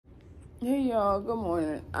Hey y'all, good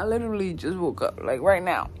morning. I literally just woke up, like right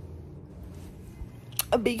now.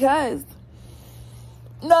 Because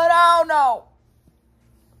no.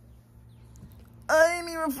 I ain't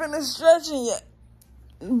even finished stretching yet.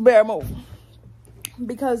 Bear move.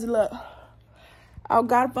 Because look, I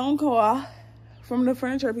got a phone call from the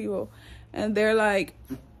furniture people and they're like,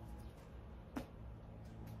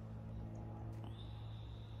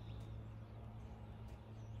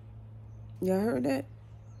 y'all heard that?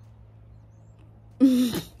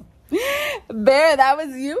 Bear, that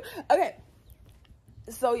was you? Okay.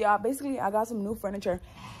 So y'all, basically I got some new furniture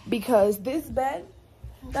because this bed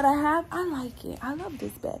that I have, I like it. I love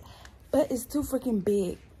this bed. But it's too freaking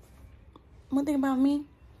big. One thing about me,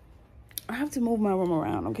 I have to move my room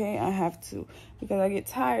around, okay? I have to because I get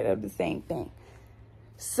tired of the same thing.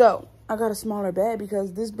 So I got a smaller bed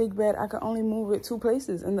because this big bed, I can only move it 2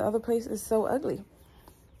 places and the other place is so ugly.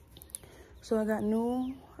 So I got a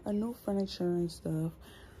new furniture and stuff.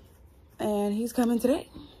 And he's coming today.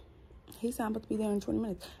 He's supposed to be there in 20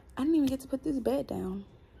 minutes. I didn't even get to put this bed down.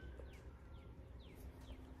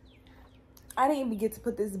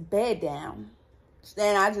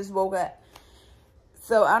 Then I just woke up.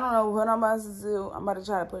 So I don't know what I'm about to do. I'm about to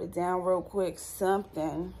try to put it down real quick.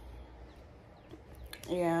 Something.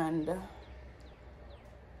 And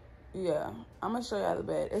yeah, I'm going to show y'all the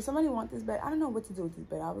bed. If somebody wants this bed, I don't know what to do with this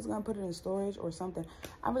bed. I was going to put it in storage or something.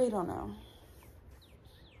 I really don't know.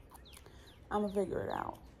 I'm going to figure it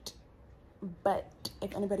out. But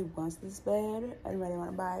if anybody wants this bed, anybody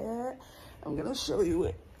want to buy it, I'm going to show you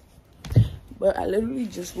it. But I literally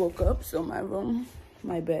just woke up, so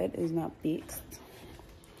my bed is not fixed.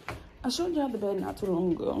 I showed y'all the bed not too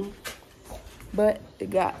long ago. But it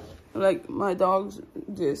got, like, my dogs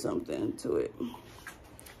did something to it.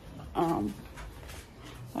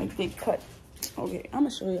 Like they cut. Okay, I'm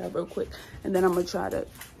going to show y'all real quick. And then I'm going to try to,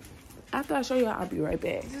 after I show y'all, I'll be right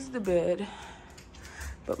back. This is the bed.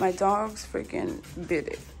 But my dogs freaking did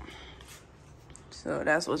it. So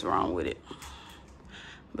that's what's wrong with it.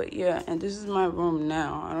 But yeah, and this is my room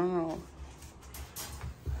now. I don't know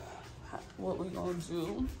what we're gonna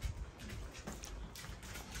do.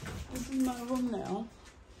 This is my room now.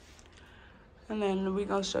 And then we're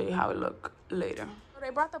gonna show you how it look later. So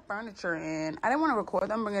they brought the furniture in. I didn't want to record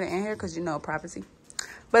them, bring it in here because you know, privacy.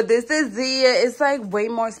 But this is it's like way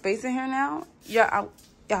more space in here now. Yeah,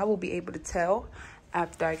 I will be able to tell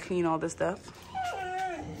after I clean all this stuff.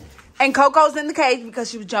 And Coco's in the cage because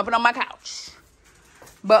she was jumping on my couch.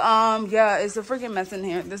 But yeah, it's a freaking mess in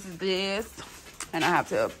here. This is this. And I have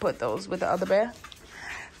to put those with the other bed.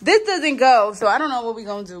 This doesn't go, so I don't know what we're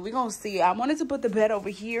gonna do. We're gonna see. I wanted to put the bed over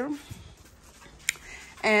here.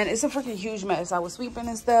 And it's a freaking huge mess. I was sweeping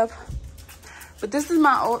and stuff. But this is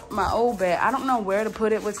my old bed. I don't know where to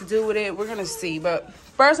put it, what to do with it. We're gonna see. But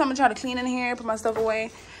first I'm gonna try to clean in here, put my stuff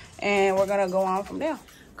away. And we're gonna go on from there.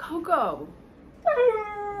 Coco.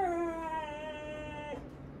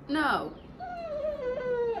 No.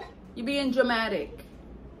 You're being dramatic.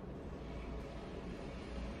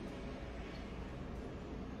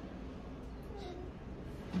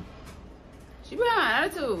 She be on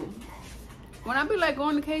attitude. When I be like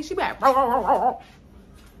going in the cage, she be like, like, sure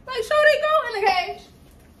they go in the cage.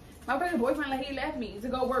 My friend's boyfriend, like, he left me to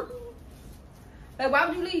go work. Like, why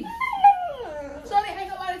would you leave? So they ain't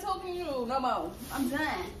nobody talking to you no more. I'm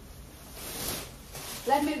done.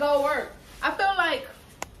 Let me go work. I feel like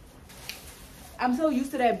I'm so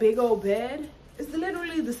used to that big old bed. It's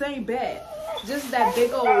literally the same bed. Just that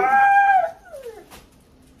big old.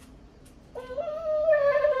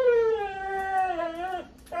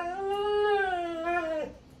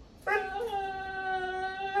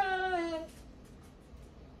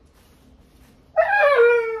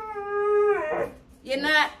 You're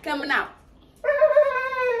not coming out.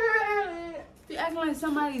 You acting like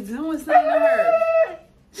somebody's doing something to her.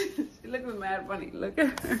 She looking mad funny. Look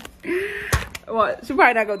at her. Well, she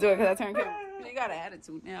probably not gonna do it because I turned camera. She got an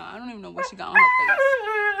attitude now. I don't even know what she got on her face.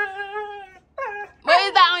 What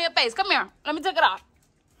is that on your face? Come here. Let me take it off.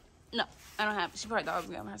 No, I don't have it. She probably thought I was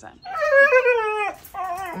gonna have her side.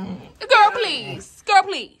 Girl, please. Girl,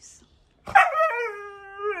 please.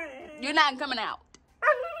 You're not coming out.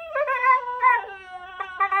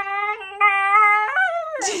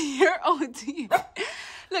 You're OD.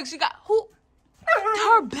 Look, she got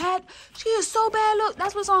her bag. She is so bad. Look,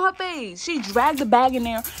 that's what's on her face. She dragged the bag in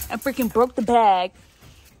there and freaking broke the bag.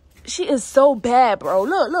 She is so bad, bro.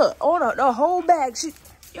 Look. Oh, the whole bag.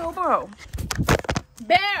 Yo, bro.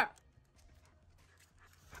 Bear.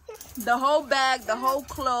 The whole bag, the whole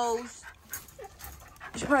clothes.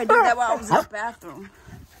 She probably did that while I was in the bathroom.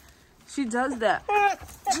 She does that.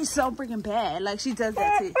 She's so freaking bad. Like, she does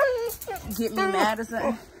that to get me mad or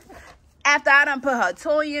something. After I done put her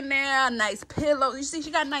toy in there, nice pillows. You see,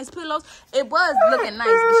 she got nice pillows. It was looking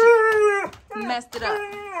nice, but she messed it up.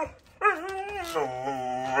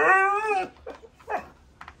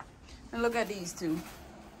 And look at these two.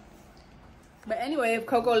 But anyway, if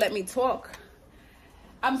Coco let me talk,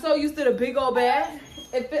 I'm so used to the big old bed.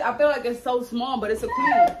 I feel like it's so small, but it's a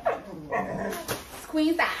queen. It's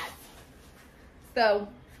queen size. So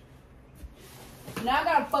now I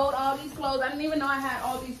gotta fold all these clothes. I didn't even know I had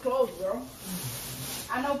all these clothes, girl.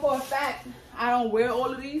 I know for a fact I don't wear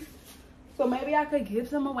all of these, so maybe I could give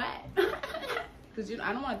some away. Cause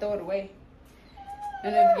I don't want to throw it away.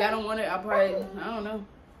 And if y'all don't want it, I'll probably, I don't know.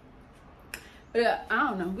 But yeah, I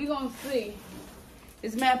don't know. We gonna see.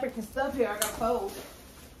 It's mad freaking stuff here I gotta fold.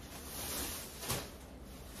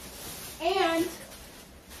 And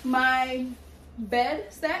my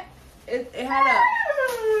bed set, it had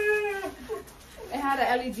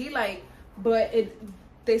a LED light, but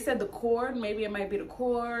they said the cord, maybe it might be the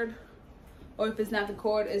cord, or if it's not the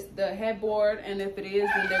cord, it's the headboard, and if it is,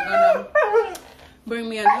 then they're gonna bring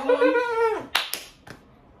me a new one.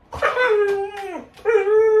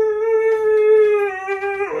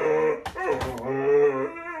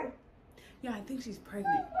 Yeah, I think she's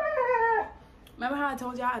pregnant. Remember how I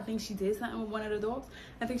told y'all I think she did something with one of the dogs?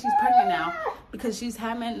 I think she's pregnant now because she's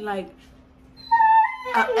having like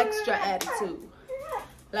an extra attitude.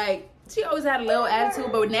 Like, she always had a little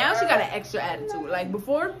attitude, but now she got an extra attitude. Like,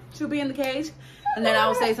 before, she'll be in the cage, and then I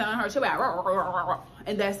will say something to her, she'll be like, rah, rah, rah, rah,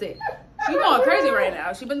 and that's it. She's going crazy right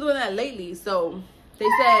now. She's been doing that lately, so they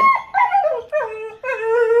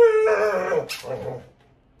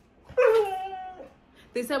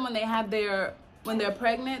said when they're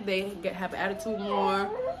pregnant, they have attitude more,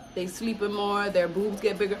 they sleeping more, their boobs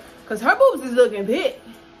get bigger. Because her boobs is looking big.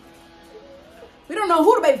 We don't know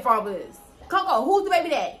who the baby father is. Coco, who's the baby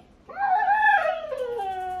daddy?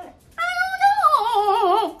 I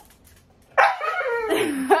don't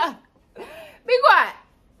know. Be quiet.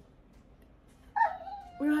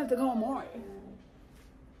 We don't have to call Maury.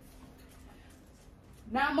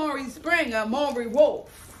 Not Maury Springer, Maury Wolf.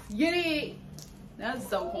 You dig? That's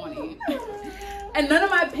so corny. And none of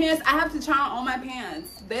my pants, I have to try on all my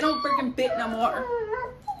pants. They don't freaking fit no more.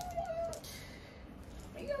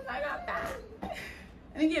 Because I got fat.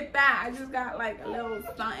 I didn't get fat, I just got like a little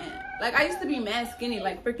something. Like, I used to be mad skinny,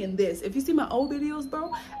 like freaking this. If you see my old videos,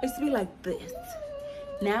 bro, I used to be like this.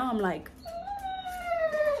 Now I'm like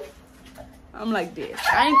this.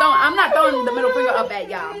 I'm not throwing the middle finger up at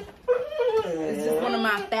y'all. It's just one of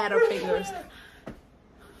my fatter fingers.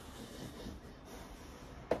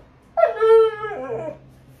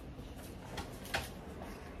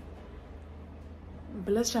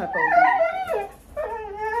 But let's try folding.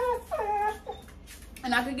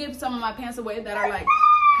 And I could give some of my pants away that are like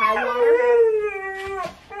high water.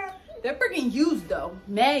 They're freaking used though.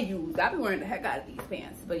 Mad used. I be wearing the heck out of these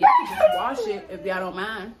pants. But y'all can just wash it if y'all don't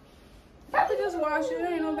mind. Y'all can just wash it.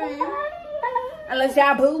 Ain't no bad. Unless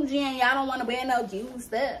y'all bougie and y'all don't want to wear no used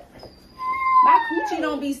stuff. My coochie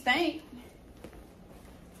don't be stank.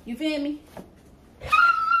 You feel me?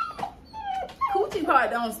 Coochie part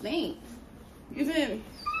don't stink. You feel me?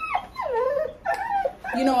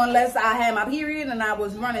 You know, unless I had my period and I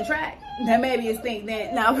was running track, then maybe it stink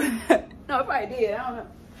then. No, no, it probably did. I don't know.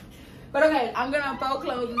 But okay, I'm gonna fold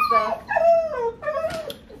clothes and stuff.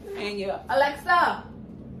 And yeah, Alexa,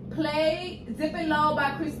 play "Zip It Low"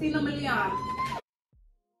 by Christina Milian.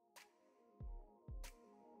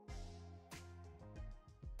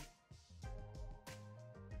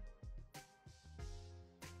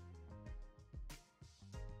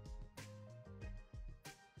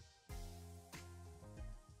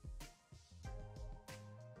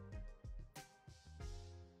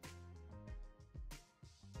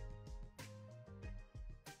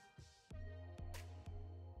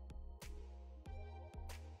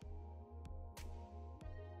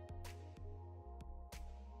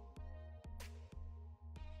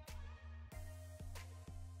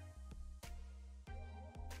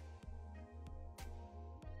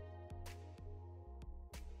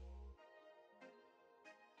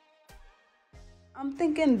 I'm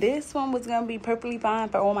thinking this one was gonna be perfectly fine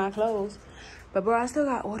for all my clothes. But bro, I still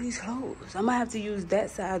got all these clothes. I might have to use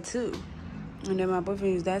that side too. And then my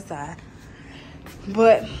boyfriend used that side.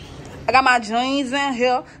 But I got my jeans in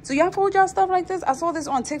here. So y'all fold y'all stuff like this? I saw this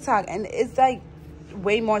on TikTok and it's like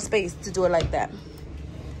way more space to do it like that.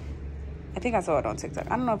 I think I saw it on TikTok.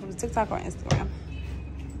 I don't know if it was TikTok or Instagram.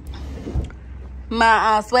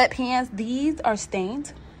 My sweatpants, these are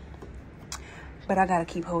stained. But I gotta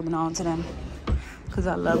keep holding on to them. because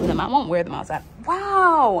I love them. I won't wear them outside.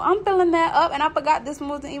 Wow, I'm filling that up, and I forgot this one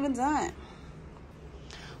wasn't even done.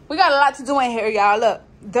 We got a lot to do in here, y'all. Look,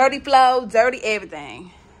 dirty flow, dirty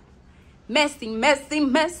everything. Messy, messy,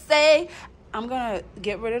 messy. I'm gonna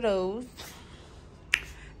get rid of those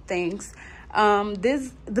things.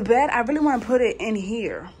 The bed, I really want to put it in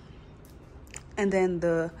here, and then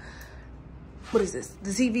what is this?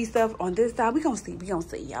 The TV stuff on this side. We gonna see,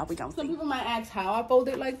 y'all. We gonna see. Some people might ask how I fold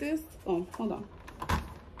it like this. Oh, hold on.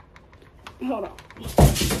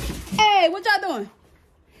 Hey, what y'all doing?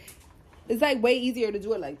 It's like way easier to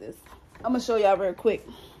do it like this. I'm gonna show y'all real quick.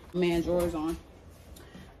 Man, drawers on.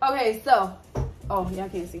 Okay, so, oh, y'all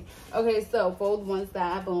can't see. Okay, so fold one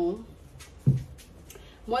side, boom.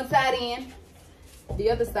 One side in, the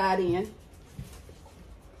other side in,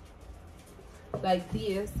 like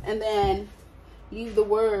this, and then leave the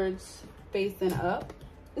words facing up.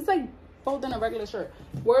 It's like folding a regular shirt.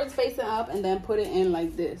 Words facing up, and then put it in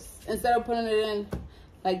like this. Instead of putting it in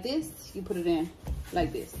like this, you put it in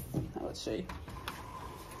like this. I'll show you.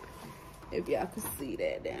 If y'all can see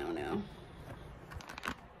that down now.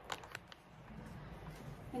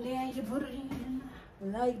 And then you put it in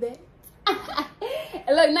like that.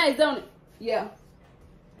 It looks nice, don't it? Yeah.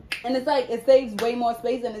 And it's like, it saves way more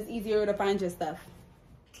space and it's easier to find your stuff.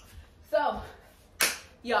 So,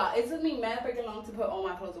 y'all, it took me mad freaking long to put all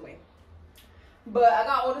my clothes away. But I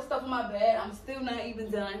got all the stuff on my bed. I'm still not even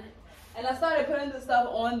done. And I started putting the stuff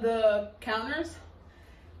on the counters.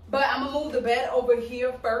 But I'm going to move the bed over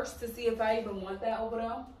here first to see if I even want that over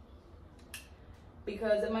there.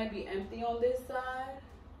 Because it might be empty on this side.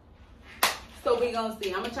 So we're going to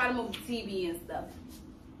see. I'm going to try to move the TV and stuff.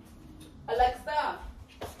 Alexa,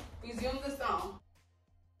 resume the song.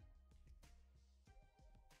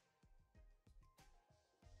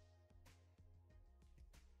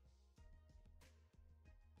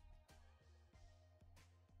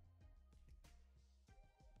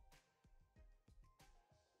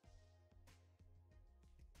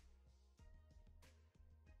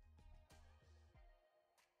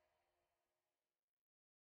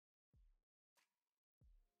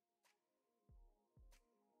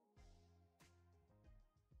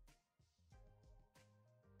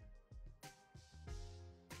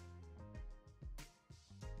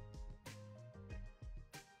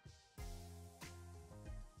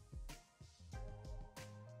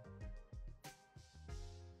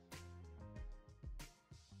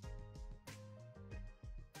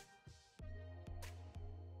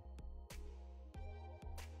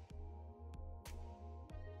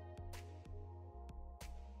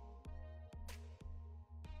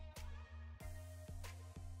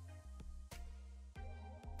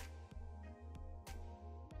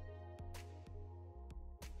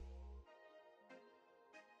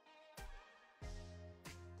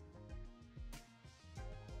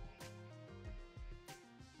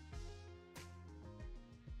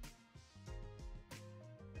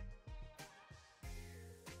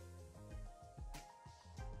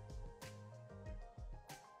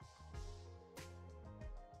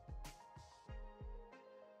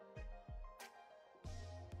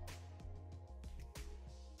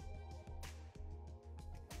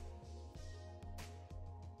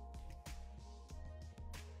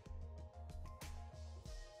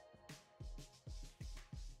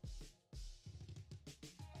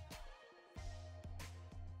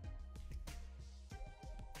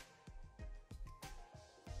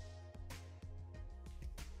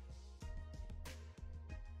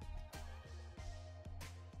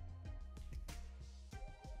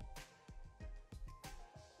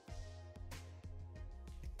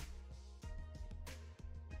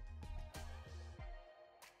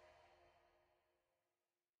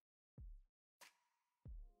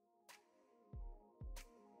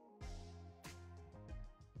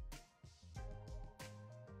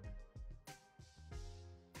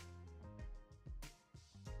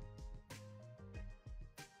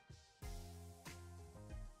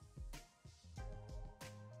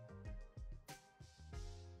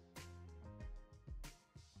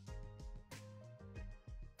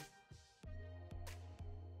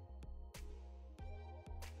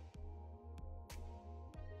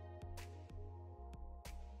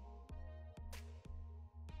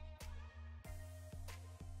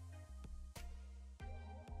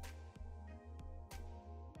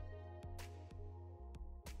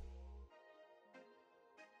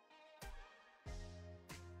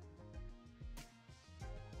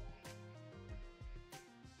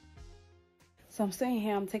 So I'm sitting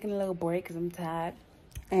here, I'm taking a little break because I'm tired.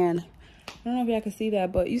 And I don't know if y'all can see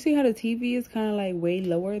that, but you see how the TV is kind of like way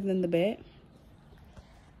lower than the bed?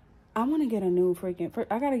 I want to get a new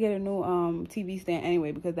I gotta get a new TV stand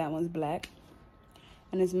anyway because that one's black.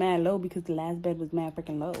 And it's mad low because the last bed was mad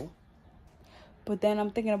freaking low. But then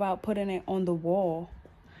I'm thinking about putting it on the wall.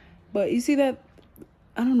 But you see that?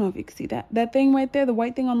 I don't know if you can see that. That thing right there, the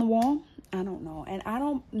white thing on the wall? I don't know. And I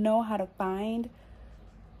don't know how to find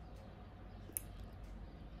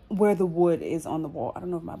where the wood is on the wall. I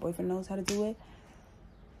don't know if my boyfriend knows how to do it.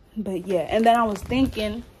 But yeah. And then I was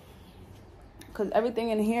thinking, because everything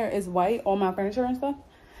in here is white, all my furniture and stuff.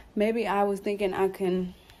 Maybe I was thinking I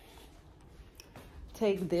can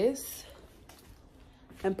take this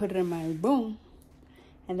and put it in my room.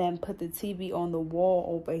 And then put the TV on the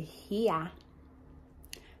wall over here.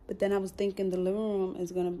 But then I was thinking the living room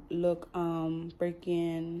is gonna look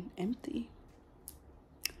freaking empty.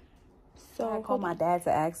 So I called my dad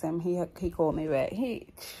to ask him. He called me back.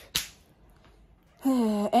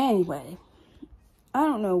 Anyway, I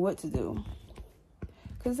don't know what to do.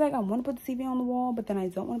 Cause it's like I want to put the TV on the wall, but then I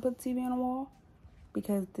don't want to put the TV on the wall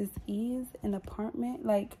because this is an apartment.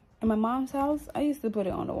 Like in my mom's house, I used to put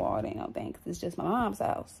it on the wall. It ain't no thing. Cause it's just my mom's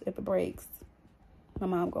house. If it breaks, my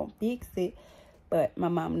mom gonna fix it. But my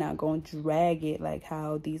mom not going to drag it like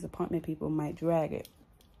how these apartment people might drag it.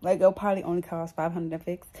 Like, it'll probably only cost $500 to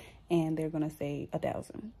fix, and they're going to say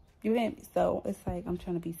 $1,000. You get me? So, it's like, I'm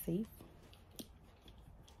trying to be safe.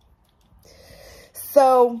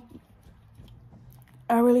 So,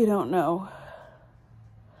 I really don't know.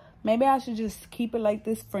 Maybe I should just keep it like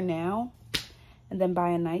this for now. And then buy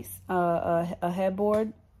a nice, a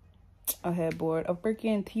headboard. A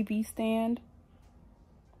freaking TV stand.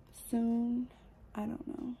 Soon. I don't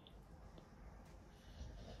know.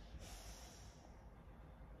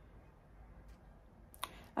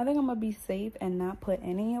 I think I'm gonna be safe and not put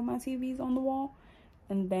any of my TVs on the wall,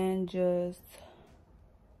 and then just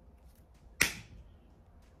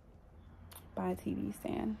buy a TV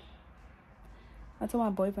stand. I told my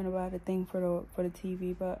boyfriend about a thing for the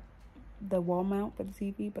TV, but the wall mount for the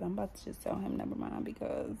TV. But I'm about to just tell him never mind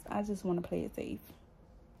because I just want to play it safe.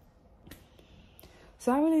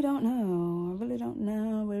 So I really don't know. Really don't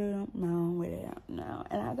know.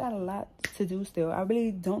 And I got a lot to do still. I really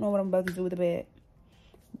don't know what I'm about to do with the bed.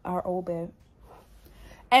 Our old bed.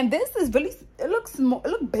 And this is really, it looks small. It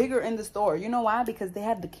looks bigger in the store. You know why? Because they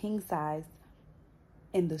have the king size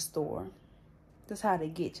in the store. That's how they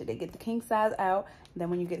get you. They get the king size out. And then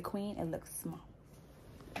when you get a queen, it looks small.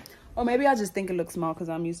 Or maybe I just think it looks small because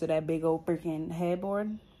I'm used to that big old freaking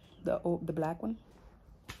headboard. The black one.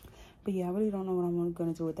 But yeah, I really don't know what I'm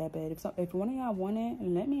going to do with that bed. If one of y'all want it,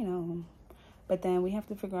 let me know. But then we have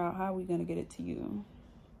to figure out how we're going to get it to you.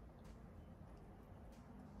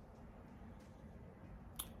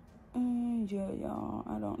 Yeah, y'all.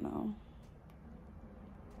 I don't know.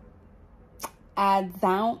 I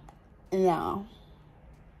don't know.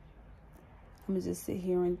 I'm going to just sit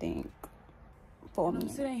here and think for a minute.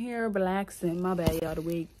 I'm sitting here relaxing. My bad, y'all.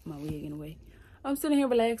 My wig in the way. I'm sitting here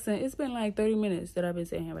relaxing. It's been like 30 minutes that I've been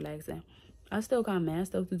sitting here relaxing. I still got mad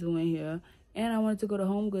stuff to do in here. And I wanted to go to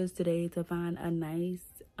Home Goods today to find a nice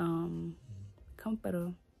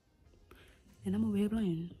comforter. And I'm over here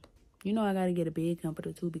playing. You know I got to get a big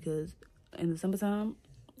comforter too because in the summertime,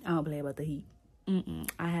 I don't play about the heat.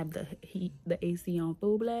 I have the AC on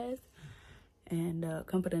full blast. And the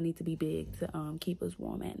comforter needs to be big to keep us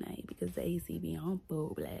warm at night because the AC be on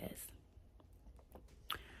full blast.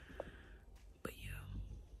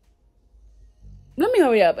 Let me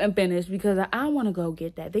hurry up and finish because I want to go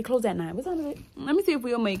get that. They close at 9. What time is it? Let me see if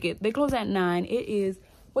we'll make it. They close at 9. It is,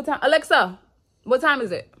 what time? Alexa, what time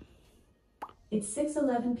is it? It's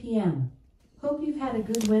 6:11 p.m. Hope you've had a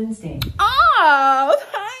good Wednesday. Oh,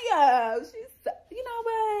 hiya. You know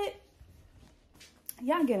what?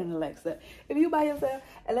 Y'all get an Alexa. If you by yourself,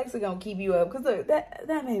 Alexa gonna keep you up. Because look,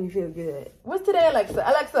 that made me feel good. What's today, Alexa?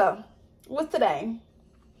 Alexa, what's today?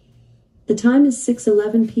 The time is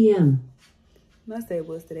 6:11 p.m. I said,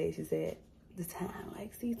 what's today? She said, the time.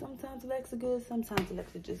 Like, see, sometimes Alexa good, sometimes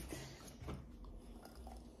Alexa just...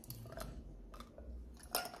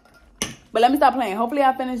 But let me stop playing. Hopefully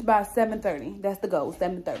I finish by 7:30. That's the goal,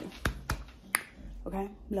 7:30. Okay?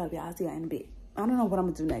 Love y'all. I'll see y'all in a bit. I don't know what I'm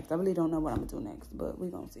going to do next. I really don't know what I'm going to do next, but we're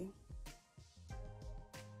going to see.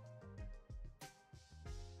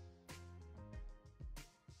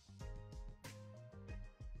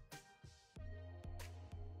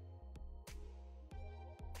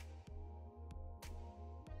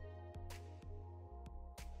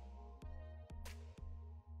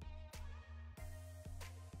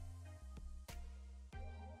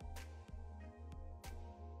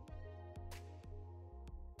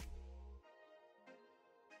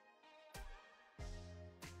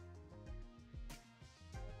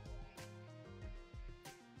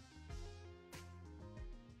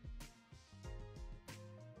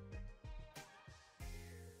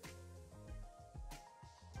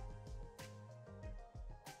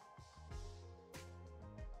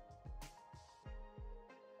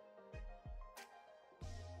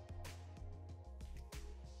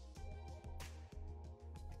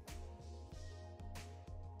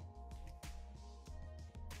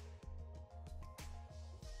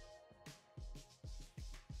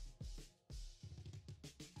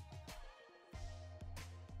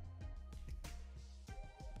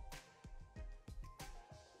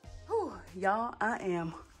 Y'all, I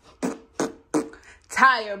am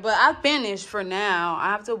tired, but I finished for now.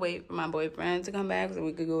 I have to wait for my boyfriend to come back so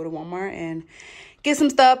we could go to Walmart and get some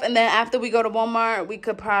stuff. And then after we go to Walmart, we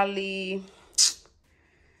could probably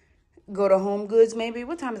go to Home Goods maybe.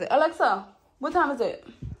 What time is it? Alexa, what time is it?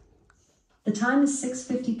 The time is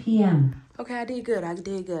 6:50 p.m. Okay, I did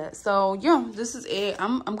good. So, yeah, this is it.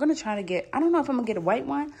 I'm going to try to get, I don't know if I'm going to get a white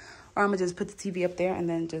one or I'm going to just put the TV up there and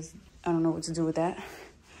then just, I don't know what to do with that.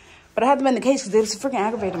 But I have them in the cage because it was freaking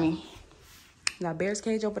aggravating me. Got Bear's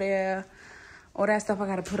cage over there. All that stuff I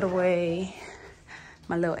got to put away.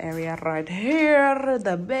 My little area right here.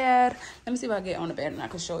 The bed. Let me see if I can get on the bed and I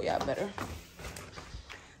can show y'all better.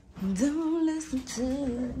 Don't listen to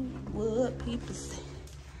what people say.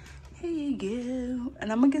 Here you go. And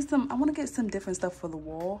I'm going to get some, I want to get some different stuff for the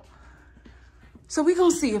wall. So we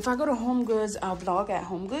going to see. If I go to Home Goods, I'll vlog at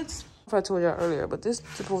Home Goods. If I told y'all earlier, but this is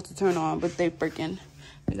supposed to turn on, but they freaking,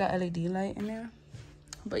 they got LED light in there.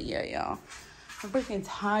 But yeah, y'all, I'm freaking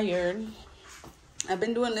tired. I've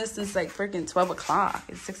been doing this since like freaking 12 o'clock.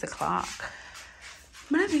 It's 6 o'clock.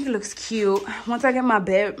 But I think it looks cute. Once I get my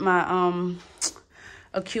bed,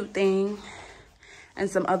 a cute thing and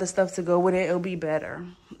some other stuff to go with it, it'll be better.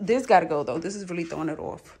 This gotta go though. This is really throwing it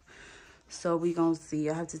off. So we gonna see.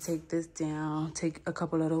 I have to take this down, take a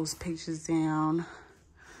couple of those pictures down.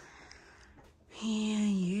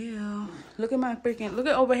 Yeah. Look at my freaking, look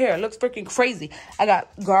at over here. It looks freaking crazy. I got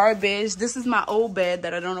garbage. This is my old bed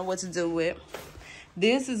that I don't know what to do with.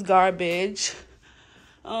 This is garbage.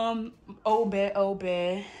 Old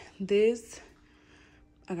bed. This,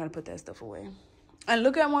 I gotta put that stuff away. And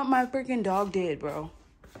look at what my freaking dog did, bro.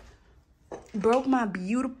 Broke my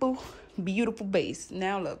beautiful, beautiful base.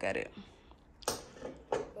 Now look at it.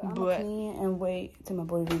 I'm gonna clean and wait till my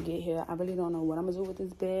boyfriend get here. I really don't know what I'm gonna do with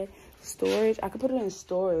this bed. Storage. I could put it in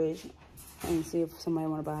storage and see if somebody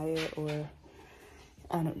wanna buy it, or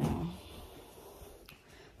I don't know.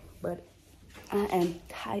 But I am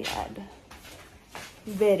tired.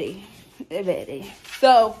 Very.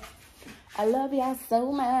 So I love y'all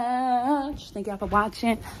so much. Thank y'all for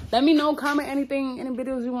watching. Let me know, comment anything, any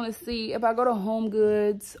videos you want to see. If I go to Home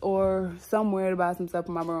Goods or somewhere to buy some stuff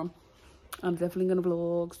for my room, I'm definitely going to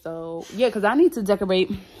vlog. So, yeah, because I need to decorate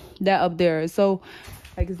that up there. So,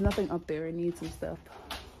 like, there's nothing up there. It needs some stuff.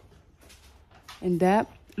 And that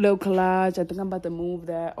little collage, I think I'm about to move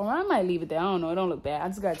that. Or I might leave it there. I don't know. It don't look bad. I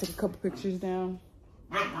just got to take a couple pictures down.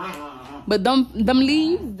 But them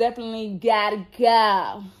leaves definitely got to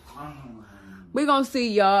go. We're going to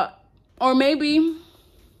see, y'all. Or maybe,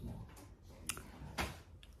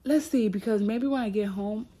 let's see, because maybe when I get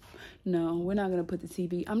home, no, we're not going to put the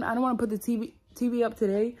TV. I don't want to put the TV up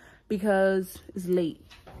today because it's late.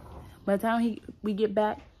 By the time we get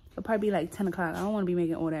back, it'll probably be like 10 o'clock. I don't want to be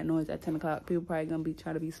making all that noise at 10 o'clock. People probably going to be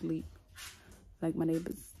trying to be asleep, like my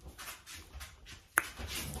neighbors.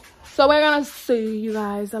 So we're going to see, you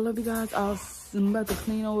guys. I love you guys. I'm about to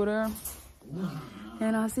clean over there.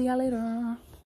 And I'll see y'all later.